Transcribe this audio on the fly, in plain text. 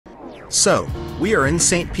So, we are in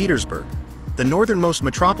St. Petersburg, the northernmost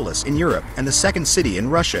metropolis in Europe and the second city in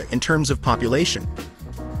Russia in terms of population.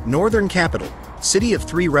 Northern capital, city of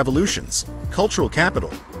three revolutions, cultural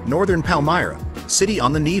capital, northern Palmyra, city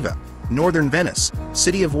on the Neva, northern Venice,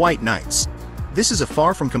 city of white knights. This is a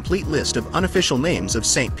far from complete list of unofficial names of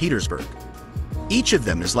St. Petersburg. Each of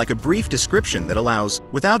them is like a brief description that allows,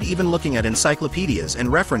 without even looking at encyclopedias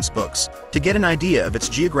and reference books, to get an idea of its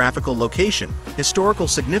geographical location, historical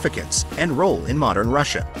significance, and role in modern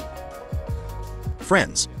Russia.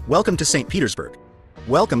 Friends, welcome to St. Petersburg.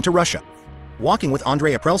 Welcome to Russia. Walking with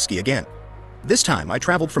Andrei Aprelsky again. This time I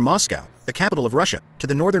traveled from Moscow, the capital of Russia, to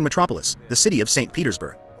the northern metropolis, the city of St.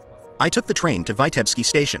 Petersburg. I took the train to Vitebsky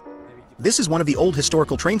Station. This is one of the old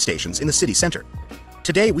historical train stations in the city center.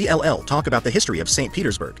 Today we talk about the history of St.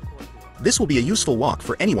 Petersburg. This will be a useful walk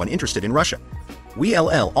for anyone interested in Russia. We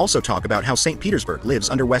also talk about how St. Petersburg lives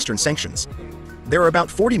under Western sanctions. There are about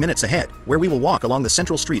 40 minutes ahead, where we will walk along the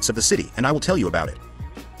central streets of the city and I will tell you about it.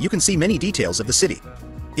 You can see many details of the city.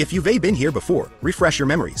 If you've been here before, refresh your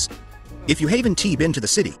memories. If you haven't been to the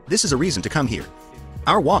city, this is a reason to come here.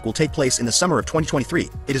 Our walk will take place in the summer of 2023.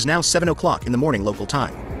 It is now 7 o'clock in the morning local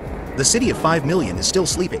time. The city of 5 million is still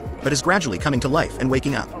sleeping, but is gradually coming to life and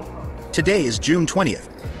waking up. Today is June 20th.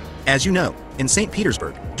 As you know, in St.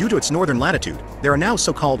 Petersburg, due to its northern latitude, there are now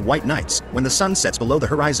so-called white nights, when the sun sets below the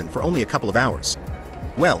horizon for only a couple of hours.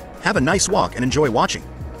 Well, have a nice walk and enjoy watching.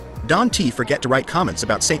 Don't forget to write comments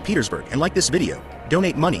about St. Petersburg and like this video,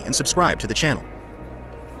 donate money and subscribe to the channel.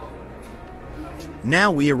 Now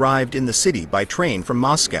we arrived in the city by train from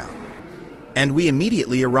Moscow. And we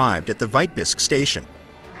immediately arrived at the Vitebsk station.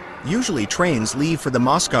 Usually trains leave for the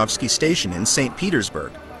Moskovsky station in St.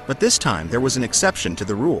 Petersburg, but this time there was an exception to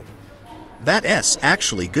the rule. That's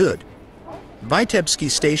actually good. Vitebsky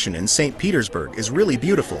station in St. Petersburg is really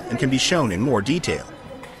beautiful and can be shown in more detail.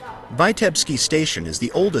 Vitebsky station is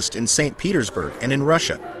the oldest in St. Petersburg and in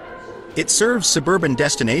Russia. It serves suburban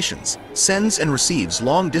destinations, sends and receives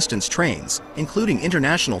long-distance trains, including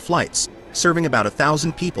international flights, serving about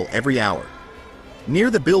 1,000 people every hour.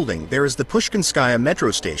 Near the building there is the Pushkinskaya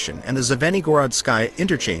metro station and the Zvenigorodskaya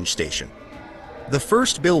interchange station. The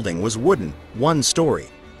first building was wooden, one-story.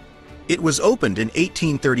 It was opened in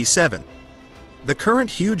 1837. The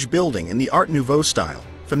current huge building in the Art Nouveau style,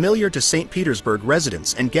 familiar to St. Petersburg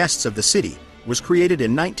residents and guests of the city, was created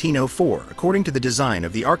in 1904 according to the design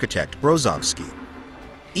of the architect Brozovsky.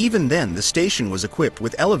 Even then the station was equipped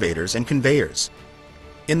with elevators and conveyors.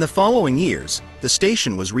 In the following years, the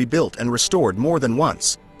station was rebuilt and restored more than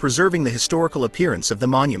once, preserving the historical appearance of the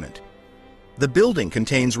monument. The building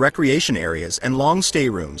contains recreation areas and long stay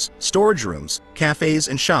rooms, storage rooms, cafes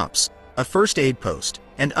and shops, a first aid post,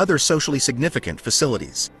 and other socially significant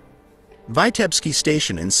facilities. Vitebsky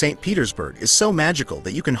station in St. Petersburg is so magical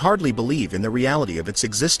that you can hardly believe in the reality of its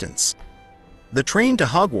existence. The train to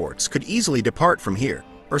Hogwarts could easily depart from here,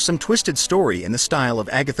 or some twisted story in the style of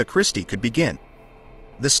Agatha Christie could begin.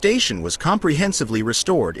 The station was comprehensively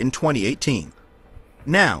restored in 2018.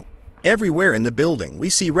 Now, everywhere in the building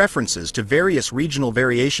we see references to various regional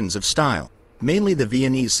variations of style, mainly the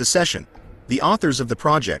Viennese secession. The authors of the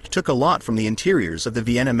project took a lot from the interiors of the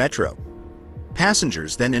Vienna metro.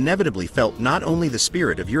 Passengers then inevitably felt not only the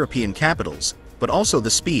spirit of European capitals, but also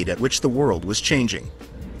the speed at which the world was changing.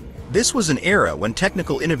 This was an era when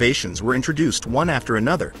technical innovations were introduced one after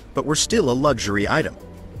another, but were still a luxury item.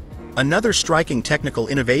 Another striking technical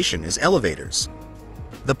innovation is elevators.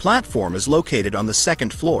 The platform is located on the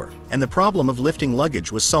second floor, and the problem of lifting luggage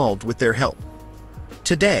was solved with their help.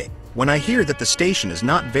 Today, when I hear that the station is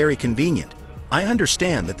not very convenient, I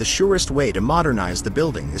understand that the surest way to modernize the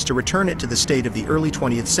building is to return it to the state of the early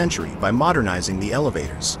 20th century by modernizing the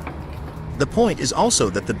elevators. The point is also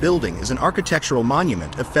that the building is an architectural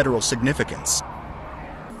monument of federal significance.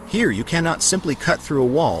 Here you cannot simply cut through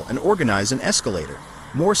a wall and organize an escalator.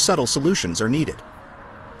 More subtle solutions are needed.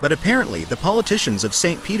 But apparently the politicians of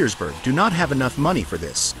St. Petersburg do not have enough money for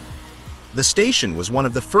this. The station was one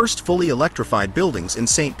of the first fully electrified buildings in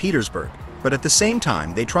St. Petersburg, but at the same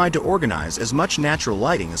time they tried to organize as much natural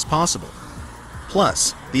lighting as possible.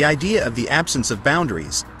 Plus, the idea of the absence of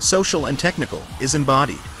boundaries, social and technical, is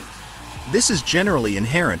embodied. This is generally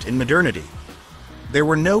inherent in modernity. There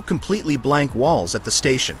were no completely blank walls at the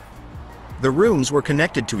station. The rooms were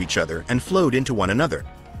connected to each other and flowed into one another.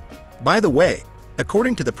 By the way,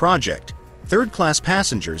 according to the project, third-class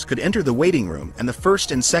passengers could enter the waiting room and the first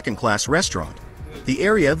and second-class restaurant. The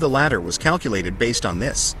area of the latter was calculated based on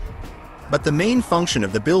this. But the main function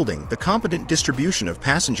of the building, the competent distribution of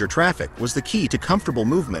passenger traffic, was the key to comfortable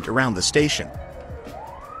movement around the station.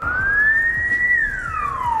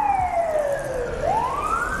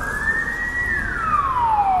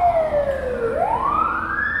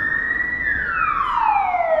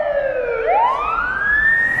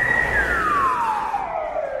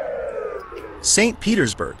 St.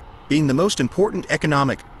 Petersburg, being the most important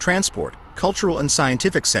economic, transport, cultural and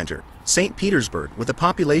scientific center, St. Petersburg, with a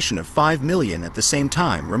population of 5 million at the same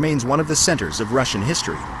time, remains one of the centers of Russian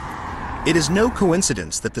history. It is no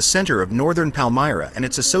coincidence that the center of northern Palmyra and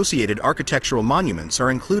its associated architectural monuments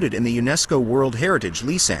are included in the UNESCO World Heritage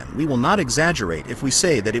List. We will not exaggerate if we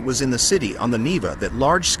say that it was in the city on the Neva that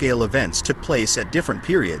large-scale events took place at different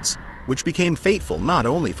periods, which became fateful not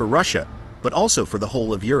only for Russia, but also for the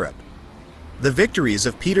whole of Europe. The victories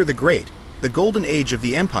of Peter the Great, the Golden Age of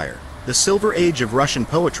the Empire, the Silver Age of Russian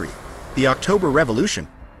poetry, the October Revolution,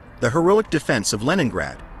 the heroic defense of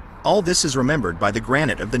Leningrad, all this is remembered by the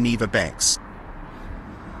granite of the Neva banks.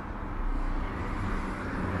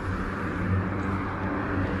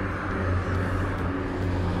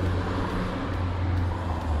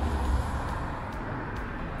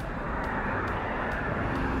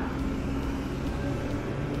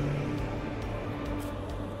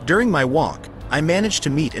 During my walk, I managed to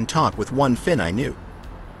meet and talk with one Finn I knew.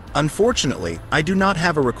 Unfortunately, I do not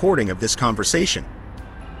have a recording of this conversation.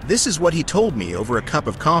 This is what he told me over a cup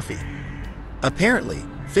of coffee. Apparently,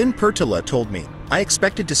 Finn Perttula told me, I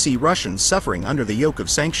expected to see Russians suffering under the yoke of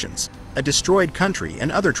sanctions, a destroyed country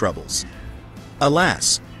and other troubles.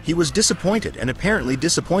 Alas, he was disappointed and apparently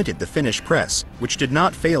disappointed the Finnish press, which did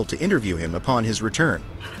not fail to interview him upon his return.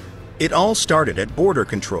 It all started at border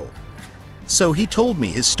control. So he told me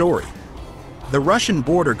his story. The Russian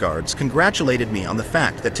border guards congratulated me on the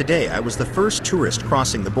fact that today I was the first tourist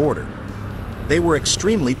crossing the border. They were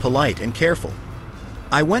extremely polite and careful.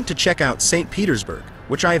 I went to check out St. Petersburg,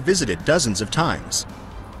 which I have visited dozens of times.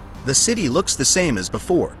 The city looks the same as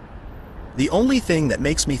before. The only thing that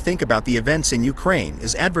makes me think about the events in Ukraine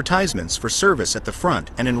is advertisements for service at the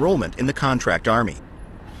front and enrollment in the contract army.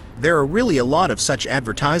 There are really a lot of such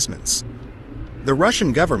advertisements. The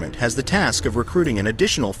Russian government has the task of recruiting an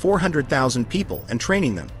additional 400,000 people and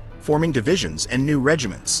training them, forming divisions and new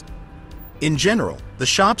regiments. In general, the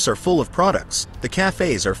shops are full of products, the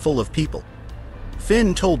cafes are full of people.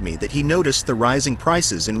 Finn told me that he noticed the rising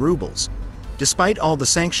prices in rubles. Despite all the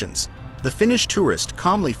sanctions, the Finnish tourist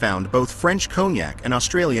calmly found both French cognac and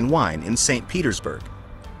Australian wine in St. Petersburg.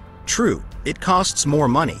 True, it costs more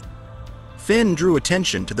money. Finn drew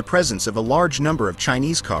attention to the presence of a large number of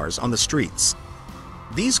Chinese cars on the streets.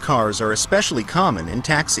 These cars are especially common in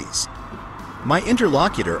taxis. My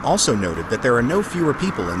interlocutor also noted that there are no fewer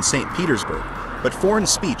people in St. Petersburg, but foreign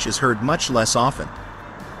speech is heard much less often.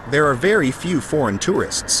 There are very few foreign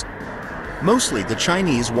tourists. Mostly the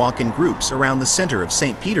Chinese walk in groups around the center of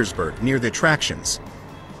St. Petersburg near the attractions.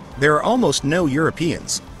 There are almost no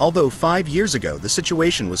Europeans, although 5 years ago the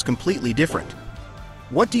situation was completely different.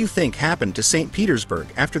 What do you think happened to St. Petersburg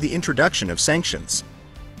after the introduction of sanctions?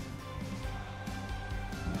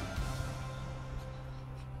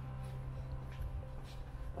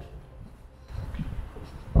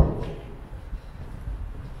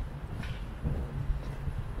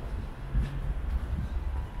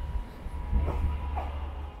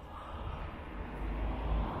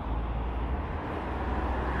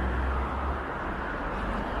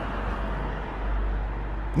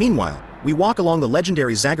 Meanwhile, we walk along the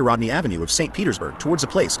legendary Zagorodny Avenue of St. Petersburg towards a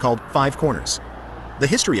place called Five Corners. The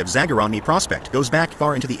history of Zagorodny Prospect goes back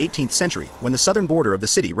far into the 18th century, when the southern border of the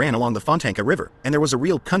city ran along the Fontanka River, and there was a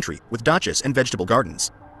real country with dachas and vegetable gardens.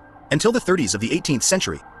 Until the 30s of the 18th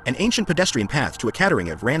century, an ancient pedestrian path to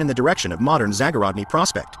Ekaterinov ran in the direction of modern Zagorodny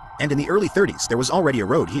Prospect, and in the early 30s there was already a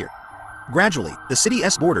road here. Gradually, the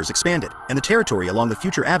city's borders expanded, and the territory along the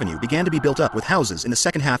future avenue began to be built up with houses in the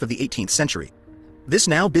second half of the 18th century. This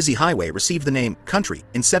now busy highway received the name Country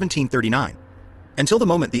in 1739. Until the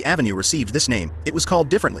moment the avenue received this name, it was called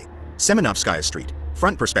differently: Semenovskaya Street,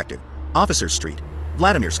 Front Perspective, Officers Street,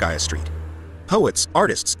 Vladimirskaya Street. Poets,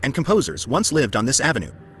 artists, and composers once lived on this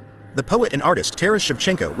avenue. The poet and artist Taras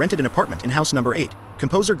Shevchenko rented an apartment in house number 8,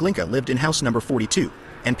 composer Glinka lived in house number 42,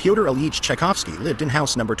 and Pyotr Ilyich Tchaikovsky lived in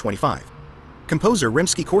house number 25. Composer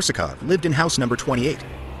Rimsky-Korsakov lived in house number 28.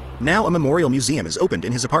 Now a memorial museum is opened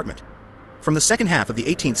in his apartment. From the second half of the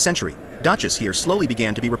 18th century, dachas here slowly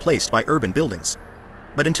began to be replaced by urban buildings.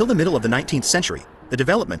 But until the middle of the 19th century, the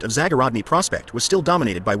development of Zagorodny Prospect was still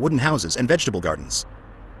dominated by wooden houses and vegetable gardens.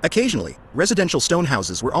 Occasionally, residential stone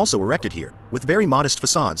houses were also erected here, with very modest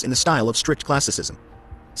facades in the style of strict classicism.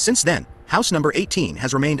 Since then, house number 18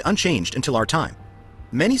 has remained unchanged until our time.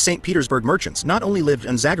 Many St. Petersburg merchants not only lived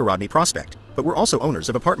on Zagorodny Prospect, but were also owners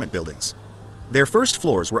of apartment buildings. Their first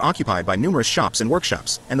floors were occupied by numerous shops and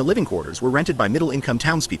workshops, and the living quarters were rented by middle-income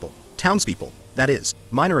townspeople. Townspeople, that is,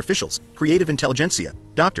 minor officials, creative intelligentsia,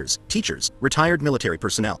 doctors, teachers, retired military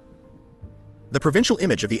personnel. The provincial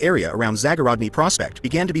image of the area around Zagorodny Prospect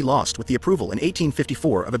began to be lost with the approval in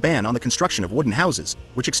 1854 of a ban on the construction of wooden houses,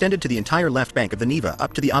 which extended to the entire left bank of the Neva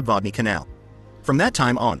up to the Obvodny Canal. From that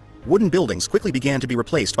time on, wooden buildings quickly began to be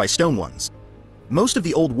replaced by stone ones. Most of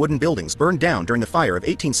the old wooden buildings burned down during the fire of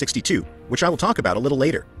 1862, which I will talk about a little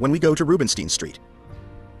later when we go to Rubinstein Street.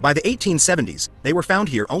 By the 1870s, they were found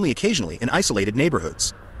here only occasionally in isolated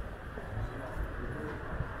neighborhoods.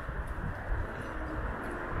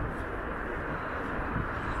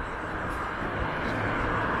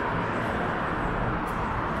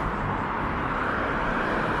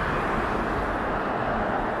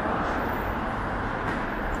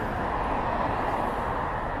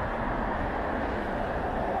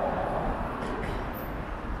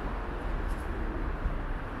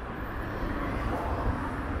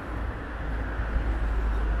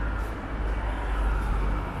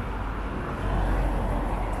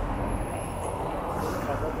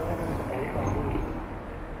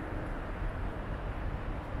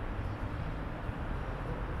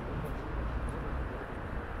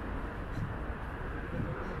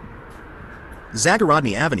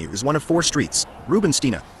 Zagorodny Avenue is one of four streets,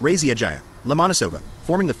 Rubinsteina, Raziedziaya, Lomonosova,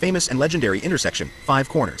 forming the famous and legendary intersection, Five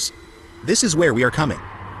Corners. This is where we are coming.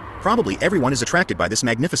 Probably everyone is attracted by this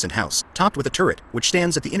magnificent house, topped with a turret, which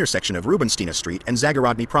stands at the intersection of Rubinsteina Street and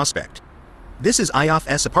Zagorodny Prospect. This is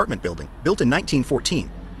Iof's apartment building, built in 1914.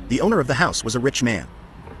 The owner of the house was a rich man.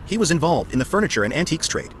 He was involved in the furniture and antiques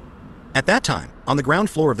trade. At that time, on the ground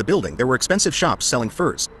floor of the building there were expensive shops selling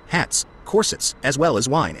furs, hats, corsets, as well as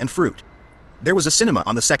wine and fruit. There was a cinema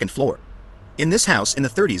on the second floor. In this house in the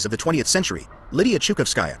 30s of the 20th century, Lydia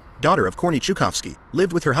Chukovskaya, daughter of Korney Chukovsky,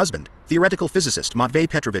 lived with her husband, theoretical physicist Matvey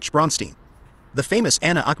Petrovich Bronstein. The famous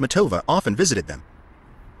Anna Akhmatova often visited them.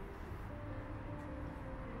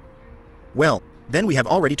 Well, then we have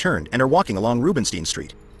already turned and are walking along Rubinstein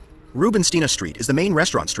Street. Rubinsteina Street is the main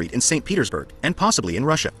restaurant street in St. Petersburg, and possibly in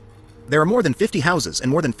Russia. There are more than 50 houses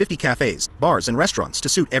and more than 50 cafes, bars and restaurants to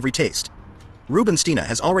suit every taste. Rubinsteina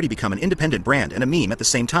has already become an independent brand and a meme at the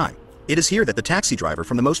same time. It is here that the taxi driver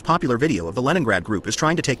from the most popular video of the Leningrad group is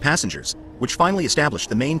trying to take passengers, which finally established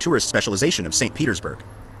the main tourist specialization of St. Petersburg.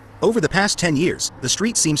 Over the past 10 years, the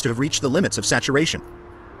street seems to have reached the limits of saturation.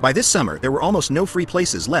 By this summer, there were almost no free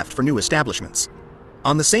places left for new establishments.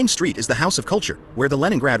 On the same street is the House of Culture, where the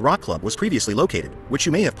Leningrad Rock Club was previously located, which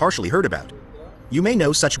you may have partially heard about. You may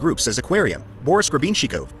know such groups as Aquarium, Boris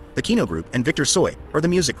Grabenshikov, the Kino Group and Victor Soy, or the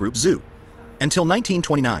music group Zoo. Until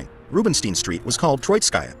 1929, Rubinstein Street was called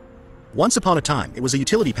Troitskaya. Once upon a time, it was a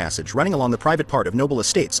utility passage running along the private part of noble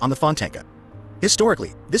estates on the Fontanka.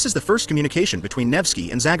 Historically, this is the first communication between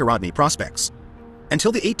Nevsky and Zagorodny Prospects.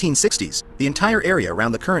 Until the 1860s, the entire area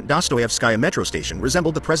around the current Dostoyevskaya metro station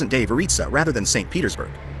resembled the present-day Varitsa rather than St.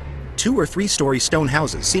 Petersburg. 2- or 3-story stone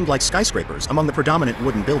houses seemed like skyscrapers among the predominant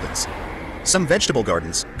wooden buildings. Some vegetable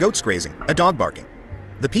gardens, goats grazing, a dog barking.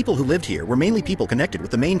 The people who lived here were mainly people connected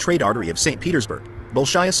with the main trade artery of St. Petersburg,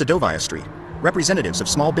 Bolshaya Sadovaya Street, representatives of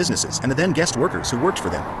small businesses and the then guest workers who worked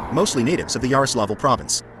for them, mostly natives of the Yaroslavl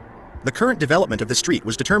province. The current development of the street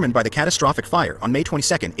was determined by the catastrophic fire on May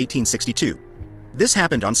 22, 1862. This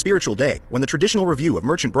happened on Spiritual Day, when the traditional review of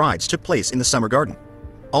merchant brides took place in the summer garden.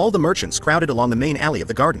 All the merchants crowded along the main alley of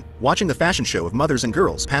the garden, watching the fashion show of mothers and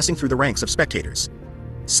girls passing through the ranks of spectators.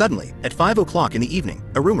 Suddenly, at 5 o'clock in the evening,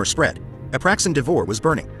 a rumor spread. Apraxin Devor was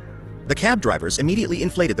burning. The cab drivers immediately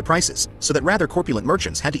inflated the prices, so that rather corpulent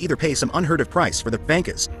merchants had to either pay some unheard of price for the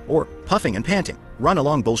vankas, or, puffing and panting, run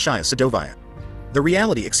along Bolshaya Sadovaya. The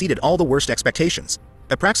reality exceeded all the worst expectations.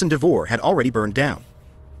 Apraxin Devor had already burned down.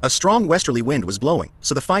 A strong westerly wind was blowing,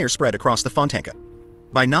 so the fire spread across the Fontanka.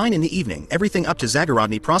 By 9 in the evening, everything up to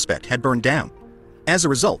Zagorodny Prospect had burned down. As a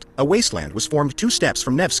result, a wasteland was formed 2 steps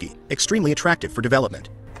from Nevsky, extremely attractive for development.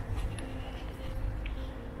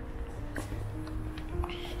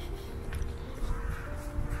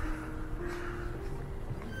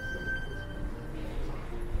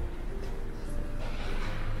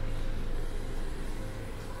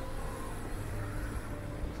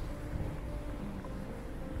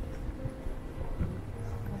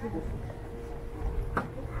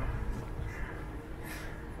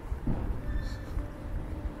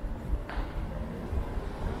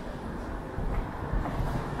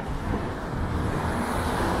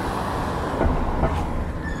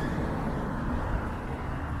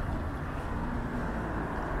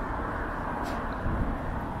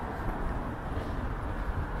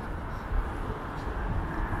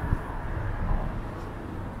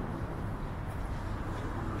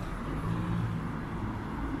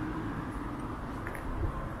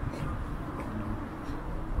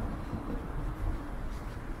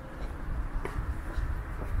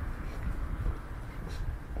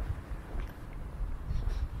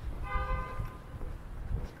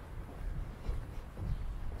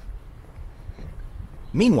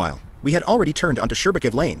 Meanwhile, we had already turned onto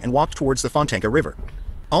Sherbakiv Lane and walked towards the Fontanka River.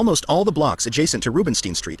 Almost all the blocks adjacent to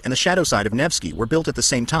Rubinstein Street and the shadow side of Nevsky were built at the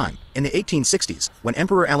same time, in the 1860s, when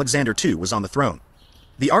Emperor Alexander II was on the throne.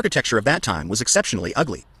 The architecture of that time was exceptionally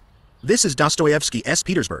ugly. This is Dostoevsky's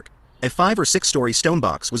Petersburg. A 5- or 6-story stone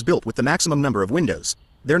box was built with the maximum number of windows.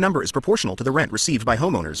 Their number is proportional to the rent received by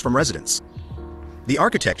homeowners from residents. The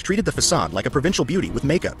architect treated the facade like a provincial beauty with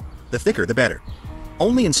makeup. The thicker the better.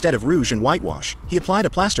 Only instead of rouge and whitewash, he applied a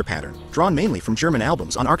plaster pattern, drawn mainly from German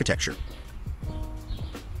albums on architecture.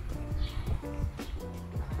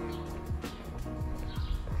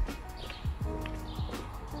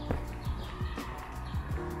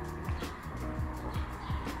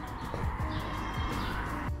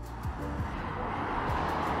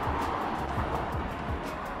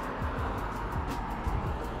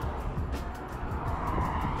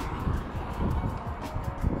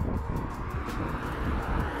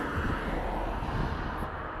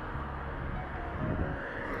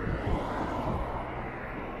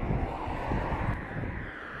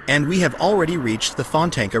 And we have already reached the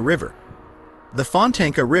Fontanka River. The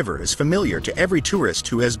Fontanka River is familiar to every tourist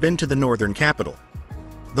who has been to the northern capital.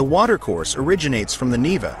 The watercourse originates from the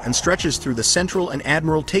Neva and stretches through the central and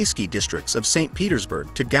Admiralteyski districts of St.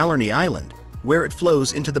 Petersburg to Galerny Island, where it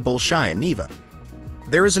flows into the Bolshaya Neva.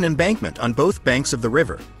 There is an embankment on both banks of the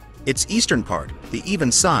river. Its eastern part, the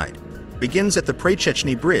even side, begins at the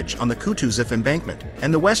Prechechny Bridge on the Kutuzov embankment,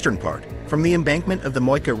 and the western part, from the embankment of the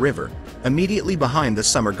Moika River, immediately behind the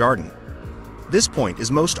Summer Garden. This point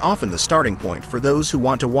is most often the starting point for those who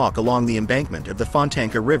want to walk along the embankment of the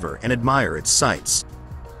Fontanka River and admire its sights.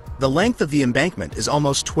 The length of the embankment is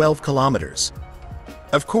almost 12 kilometers.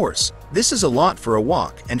 Of course, this is a lot for a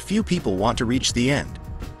walk, and few people want to reach the end.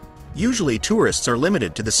 Usually tourists are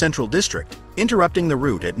limited to the central district, interrupting the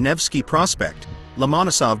route at Nevsky Prospect,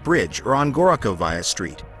 Lomonosov Bridge, or on Gorokovaya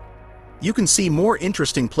Street. You can see more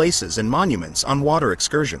interesting places and monuments on water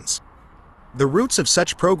excursions. The routes of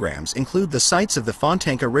such programs include the sites of the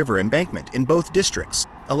Fontanka River embankment in both districts,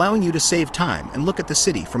 allowing you to save time and look at the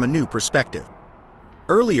city from a new perspective.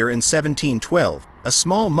 Earlier in 1712, a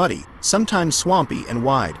small muddy, sometimes swampy and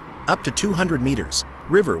wide, up to 200 meters,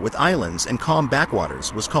 river with islands and calm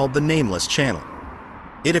backwaters was called the Nameless Channel.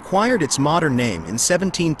 It acquired its modern name in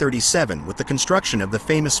 1737 with the construction of the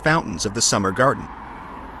famous fountains of the Summer Garden.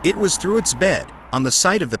 It was through its bed, on the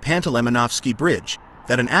site of the Pantelemonovsky Bridge,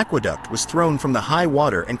 that an aqueduct was thrown from the high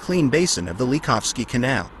water and clean basin of the Likovsky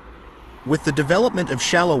Canal. With the development of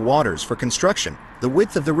shallow waters for construction, the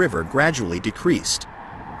width of the river gradually decreased.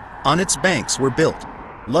 On its banks were built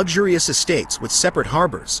luxurious estates with separate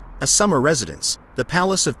harbors, a summer residence, the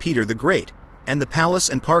Palace of Peter the Great, and the Palace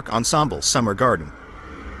and Park Ensemble Summer Garden.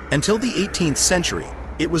 Until the 18th century,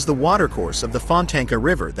 it was the watercourse of the Fontanka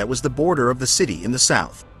River that was the border of the city in the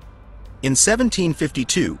south. In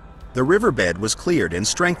 1752, the riverbed was cleared and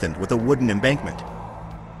strengthened with a wooden embankment.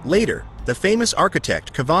 Later, the famous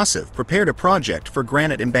architect Kvasov prepared a project for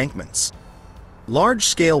granite embankments.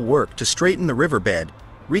 Large-scale work to straighten the riverbed,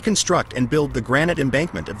 reconstruct and build the granite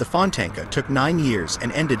embankment of the Fontanka took 9 years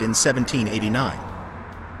and ended in 1789.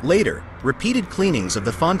 Later, repeated cleanings of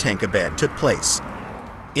the Fontanka bed took place.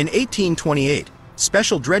 In 1828,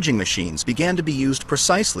 special dredging machines began to be used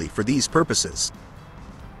precisely for these purposes.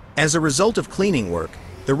 As a result of cleaning work,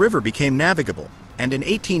 the river became navigable, and in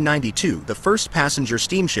 1892 the first passenger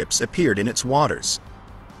steamships appeared in its waters.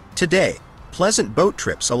 Today, pleasant boat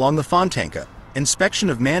trips along the Fontanka, inspection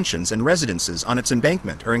of mansions and residences on its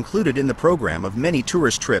embankment are included in the program of many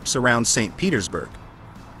tourist trips around St. Petersburg.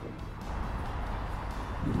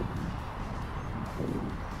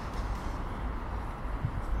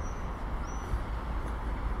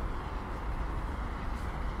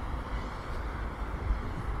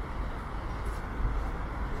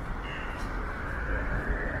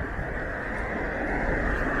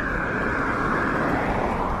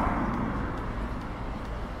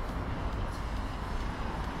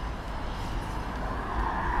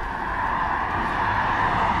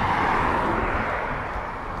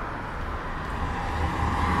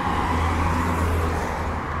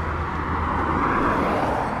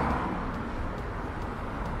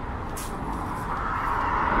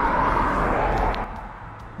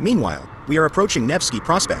 Meanwhile, we are approaching Nevsky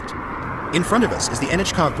Prospect. In front of us is the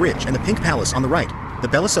Anichkov Bridge and the Pink Palace on the right, the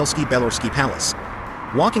Beloselsky-Belorsky Palace.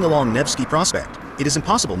 Walking along Nevsky Prospect, it is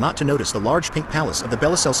impossible not to notice the large pink palace of the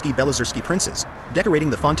Beloselsky-Belozersky princes, decorating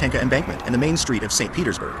the Fontanka embankment and the main street of St.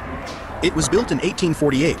 Petersburg. It was built in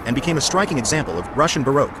 1848 and became a striking example of Russian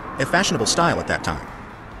Baroque, a fashionable style at that time.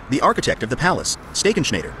 The architect of the palace,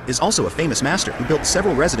 Stekenschneider, is also a famous master who built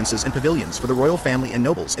several residences and pavilions for the royal family and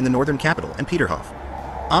nobles in the northern capital and Peterhof.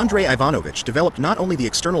 Andrei Ivanovich developed not only the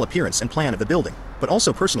external appearance and plan of the building, but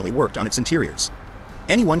also personally worked on its interiors.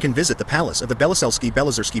 Anyone can visit the palace of the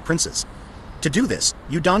Beloselsky-Belozersky princes. To do this,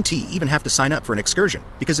 you don't even have to sign up for an excursion,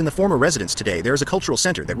 because in the former residence today there is a cultural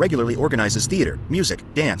center that regularly organizes theater, music,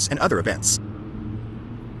 dance, and other events.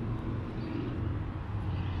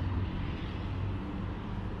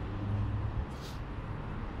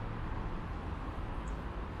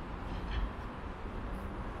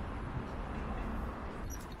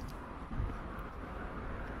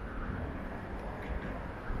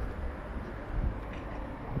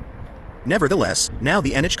 Nevertheless, now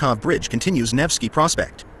the Anichkov Bridge continues Nevsky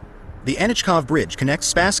Prospect. The Anichkov Bridge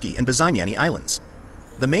connects Spassky and Bazanyany Islands.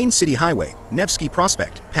 The main city highway, Nevsky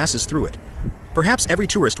Prospect, passes through it. Perhaps every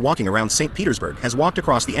tourist walking around St. Petersburg has walked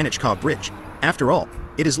across the Anichkov Bridge. After all,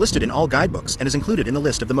 it is listed in all guidebooks and is included in the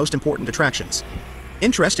list of the most important attractions.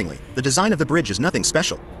 Interestingly, the design of the bridge is nothing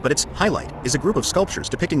special, but its highlight is a group of sculptures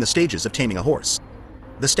depicting the stages of taming a horse.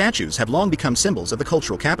 The statues have long become symbols of the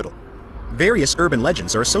cultural capital. Various urban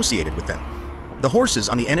legends are associated with them. The horses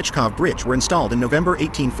on the Anichkov Bridge were installed in November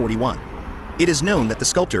 1841. It is known that the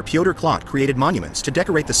sculptor Pyotr Klot created monuments to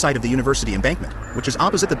decorate the site of the university embankment, which is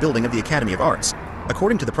opposite the building of the Academy of Arts.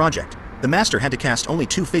 According to the project, the master had to cast only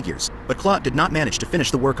 2 figures, but Klot did not manage to finish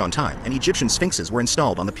the work on time, and Egyptian sphinxes were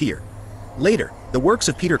installed on the pier. Later, the works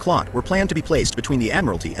of Peter Klot were planned to be placed between the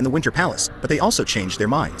Admiralty and the Winter Palace, but they also changed their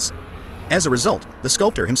minds. As a result, the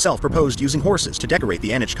sculptor himself proposed using horses to decorate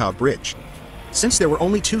the Anichkov Bridge. Since there were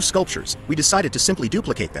only 2 sculptures, we decided to simply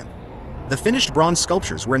duplicate them. The finished bronze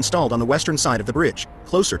sculptures were installed on the western side of the bridge,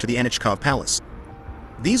 closer to the Anichkov Palace.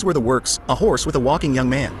 These were the works, a horse with a walking young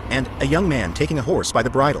man, and a young man taking a horse by the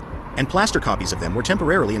bridle, and plaster copies of them were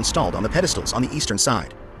temporarily installed on the pedestals on the eastern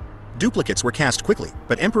side. Duplicates were cast quickly,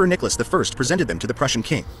 but Emperor Nicholas I presented them to the Prussian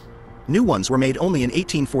king. New ones were made only in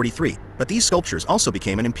 1843, but these sculptures also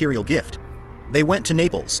became an imperial gift. They went to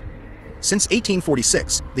Naples. Since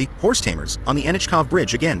 1846, the horse tamers on the Anichkov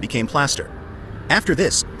Bridge again became plaster. After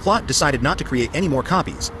this, Klot decided not to create any more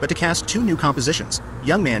copies, but to cast 2 new compositions,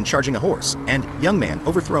 Young Man Charging a Horse and Young Man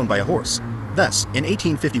Overthrown by a Horse. Thus, in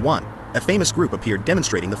 1851, a famous group appeared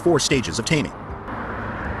demonstrating the 4 stages of taming.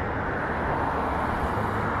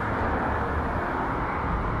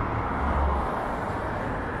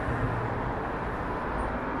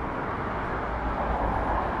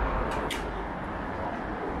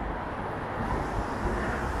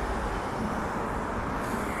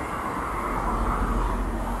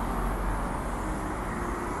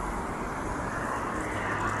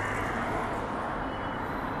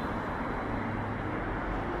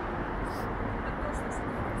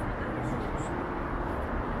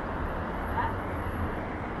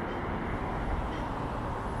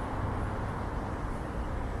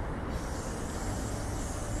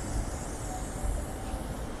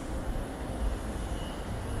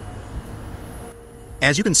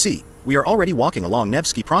 As you can see, we are already walking along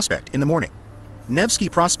Nevsky Prospect in the morning. Nevsky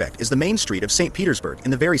Prospect is the main street of St. Petersburg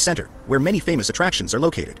in the very center, where many famous attractions are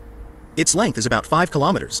located. Its length is about 5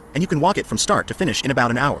 kilometers, and you can walk it from start to finish in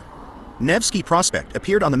about an hour. Nevsky Prospect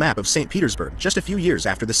appeared on the map of St. Petersburg just a few years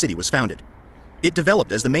after the city was founded. It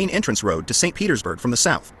developed as the main entrance road to St. Petersburg from the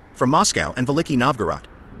south, from Moscow and Veliki Novgorod.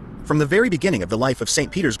 From the very beginning of the life of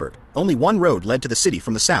St. Petersburg, only one road led to the city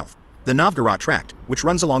from the south, the Novgorod Tract, which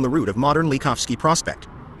runs along the route of modern Likovsky Prospect.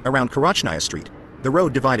 Around Karachnaya Street, the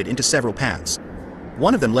road divided into several paths.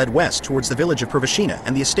 One of them led west towards the village of Pervashina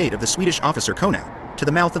and the estate of the Swedish officer Konau, to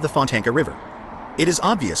the mouth of the Fontanka River. It is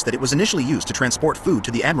obvious that it was initially used to transport food to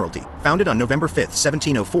the Admiralty, founded on November 5,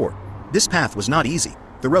 1704. This path was not easy.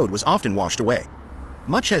 The road was often washed away.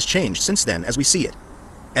 Much has changed since then as we see it.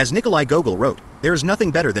 As Nikolai Gogol wrote, there is nothing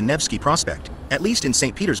better than Nevsky Prospect, at least in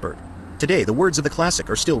St. Petersburg. Today the words of the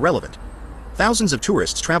classic are still relevant. Thousands of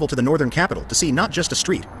tourists travel to the northern capital to see not just a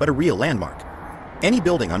street, but a real landmark. Any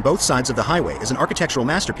building on both sides of the highway is an architectural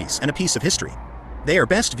masterpiece and a piece of history. They are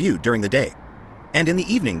best viewed during the day. And in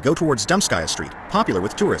the evening go towards Dumskaya Street, popular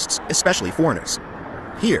with tourists, especially foreigners.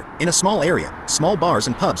 Here, in a small area, small bars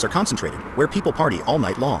and pubs are concentrated, where people party all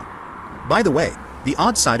night long. By the way, the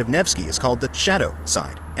odd side of Nevsky is called the shadow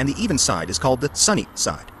side, and the even side is called the sunny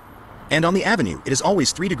side. And on the avenue, it is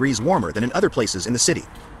always 3 degrees warmer than in other places in the city.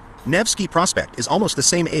 Nevsky Prospect is almost the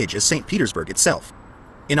same age as St. Petersburg itself.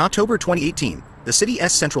 In October 2018, the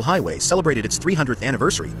city's central highway celebrated its 300th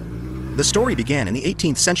anniversary. The story began in the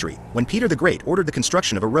 18th century, when Peter the Great ordered the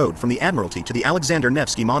construction of a road from the Admiralty to the Alexander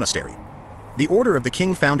Nevsky Monastery. The order of the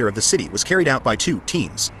king founder of the city was carried out by 2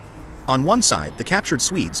 teams. On one side, the captured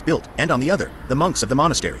Swedes built, and on the other, the monks of the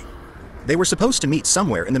monastery. They were supposed to meet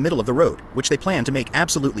somewhere in the middle of the road, which they planned to make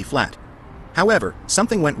absolutely flat. However,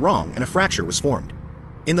 something went wrong and a fracture was formed.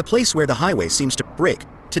 In the place where the highway seems to break,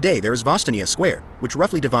 today there is Vostania Square, which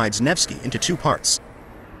roughly divides Nevsky into two parts.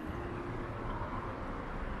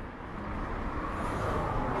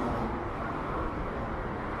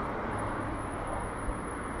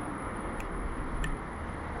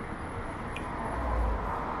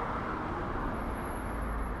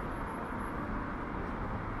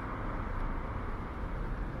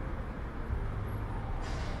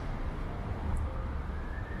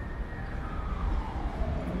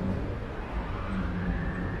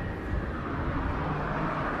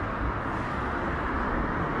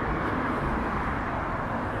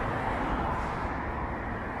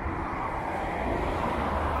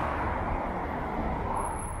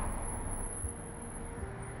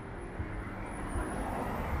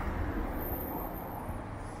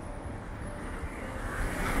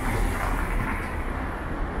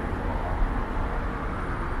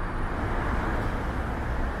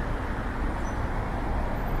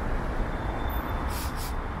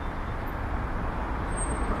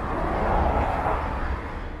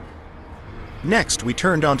 Next, we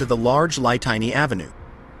turned onto the large Lytiny Avenue.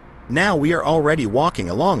 Now we are already walking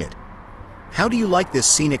along it. How do you like this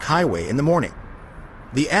scenic highway in the morning?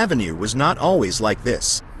 The avenue was not always like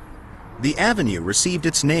this. The avenue received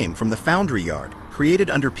its name from the foundry yard, created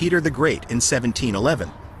under Peter the Great in 1711.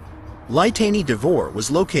 Lytany Dvor was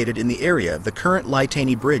located in the area of the current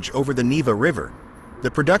Lytany Bridge over the Neva River.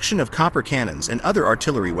 The production of copper cannons and other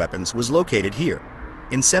artillery weapons was located here.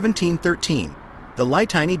 In 1713, the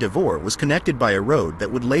Lytany Dvor was connected by a road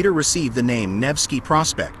that would later receive the name Nevsky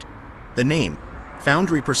Prospekt. The name,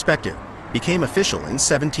 Foundry Perspective, became official in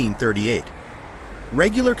 1738.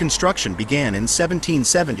 Regular construction began in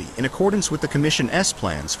 1770 in accordance with the Commission S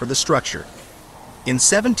plans for the structure. In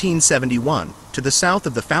 1771, to the south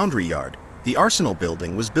of the foundry yard, the arsenal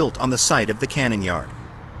building was built on the site of the cannon yard.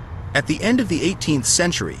 At the end of the 18th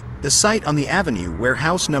century, the site on the avenue where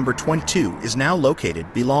house number 22 is now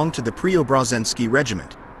located belonged to the Preobrazhensky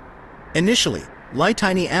Regiment. Initially,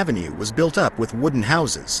 Lytiny Avenue was built up with wooden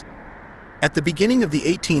houses. At the beginning of the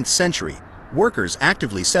 18th century, workers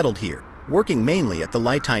actively settled here, working mainly at the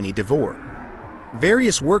Lytiny Dvor.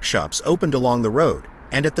 Various workshops opened along the road,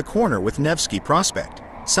 and at the corner with Nevsky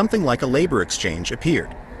Prospekt, something like a labor exchange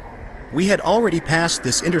appeared. We had already passed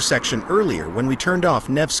this intersection earlier when we turned off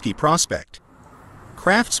Nevsky Prospekt.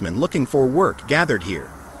 Craftsmen looking for work gathered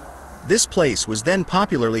here. This place was then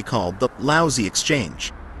popularly called the Lousy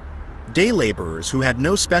Exchange. Day laborers who had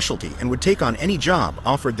no specialty and would take on any job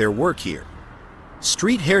offered their work here.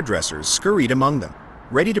 Street hairdressers scurried among them,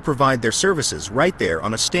 ready to provide their services right there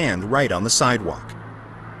on a stand right on the sidewalk.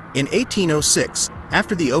 In 1806,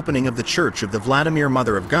 after the opening of the Church of the Vladimir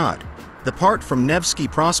Mother of God, the part from Nevsky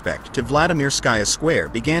Prospekt to Vladimirskaya Square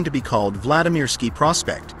began to be called Vladimirsky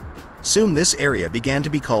Prospekt. Soon this area began to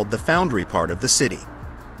be called the foundry part of the city.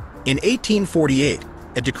 In 1848,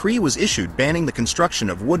 a decree was issued banning the construction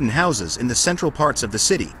of wooden houses in the central parts of the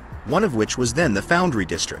city, one of which was then the foundry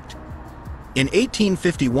district. In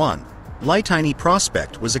 1851, Lytiny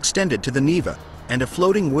Prospekt was extended to the Neva, and a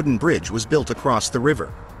floating wooden bridge was built across the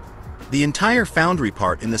river. The entire foundry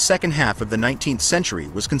part in the second half of the 19th century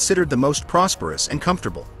was considered the most prosperous and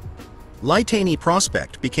comfortable. Lytany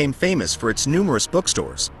Prospekt became famous for its numerous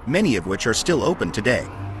bookstores, many of which are still open today.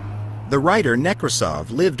 The writer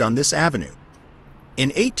Nekrasov lived on this avenue. In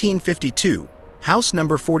 1852, house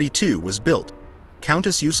number 42 was built.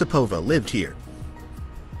 Countess Yusupova lived here.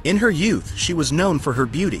 In her youth, she was known for her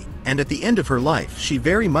beauty, and at the end of her life, she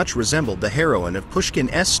very much resembled the heroine of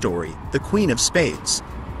Pushkin's story, The Queen of Spades.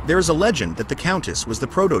 There is a legend that the Countess was the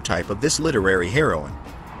prototype of this literary heroine.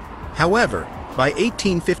 However, by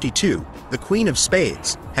 1852, The Queen of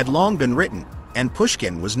Spades had long been written, and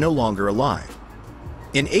Pushkin was no longer alive.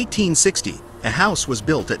 In 1860, a house was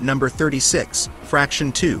built at number 36,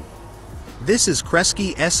 fraction 2. This is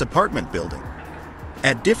Kresge's apartment building.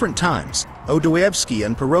 At different times, Odoyevsky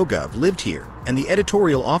and Pirogov lived here, and the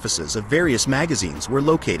editorial offices of various magazines were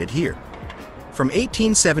located here. From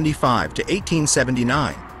 1875 to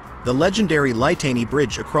 1879, the legendary Lytany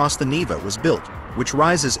Bridge across the Neva was built, which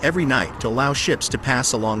rises every night to allow ships to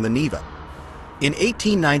pass along the Neva. In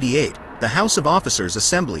 1898, the House of Officers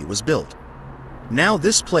Assembly was built. Now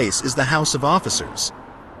this place is the House of Officers.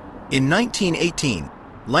 In 1918,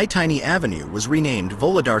 Lytiny Avenue was renamed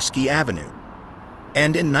Volodarsky Avenue.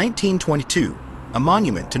 And in 1922, a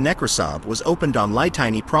monument to Nekrasov was opened on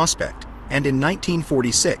Lytiny Prospekt, and in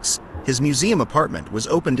 1946, his museum apartment was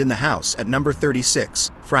opened in the house at number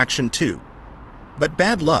 36, fraction 2. But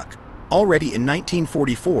bad luck. Already in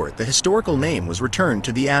 1944, the historical name was returned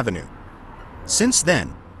to the avenue. Since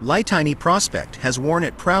then, Lytiny Prospekt has worn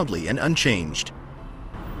it proudly and unchanged.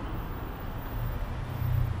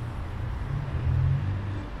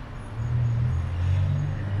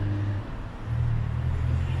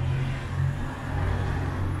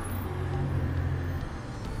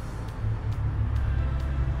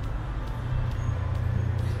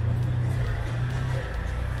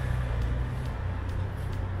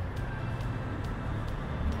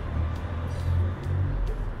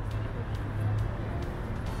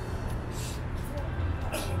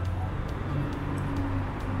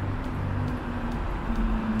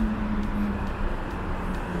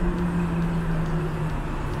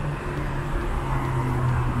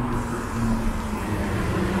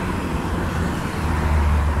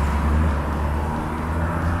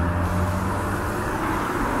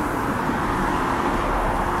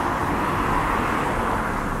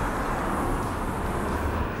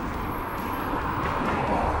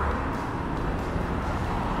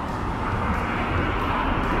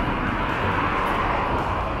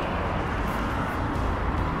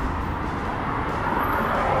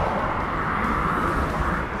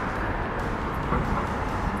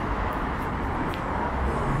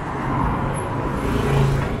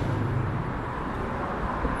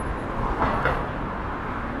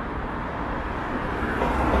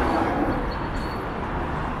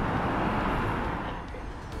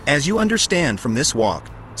 As you understand from this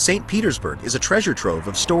walk, St. Petersburg is a treasure trove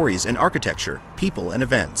of stories and architecture, people and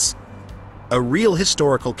events. A real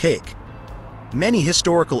historical cake. Many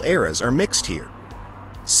historical eras are mixed here.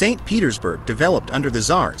 St. Petersburg developed under the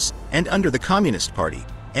Tsars, and under the Communist Party,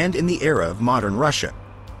 and in the era of modern Russia.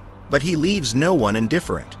 But he leaves no one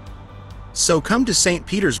indifferent. So come to St.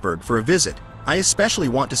 Petersburg for a visit. I especially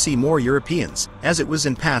want to see more Europeans, as it was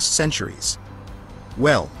in past centuries.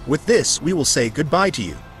 Well, with this we will say goodbye to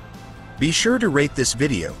you. Be sure to rate this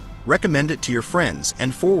video, recommend it to your friends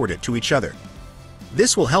and forward it to each other.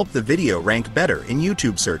 This will help the video rank better in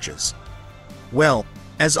YouTube searches. Well,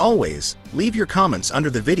 as always, leave your comments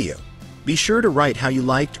under the video. Be sure to write how you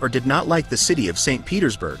liked or did not like the city of St.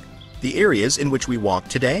 Petersburg, the areas in which we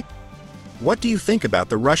walked today. What do you think about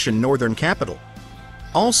the Russian northern capital?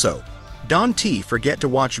 Also, don't forget to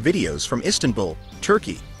watch videos from Istanbul,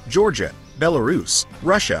 Turkey, Georgia, Belarus,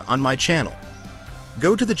 Russia on my channel.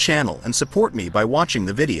 Go to the channel and support me by watching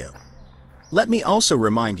the video. Let me also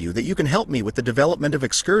remind you that you can help me with the development of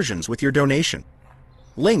excursions with your donation.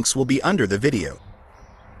 Links will be under the video.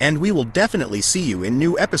 And we will definitely see you in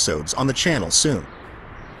new episodes on the channel soon.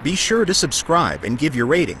 Be sure to subscribe and give your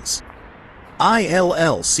ratings.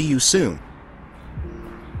 I'll see you soon.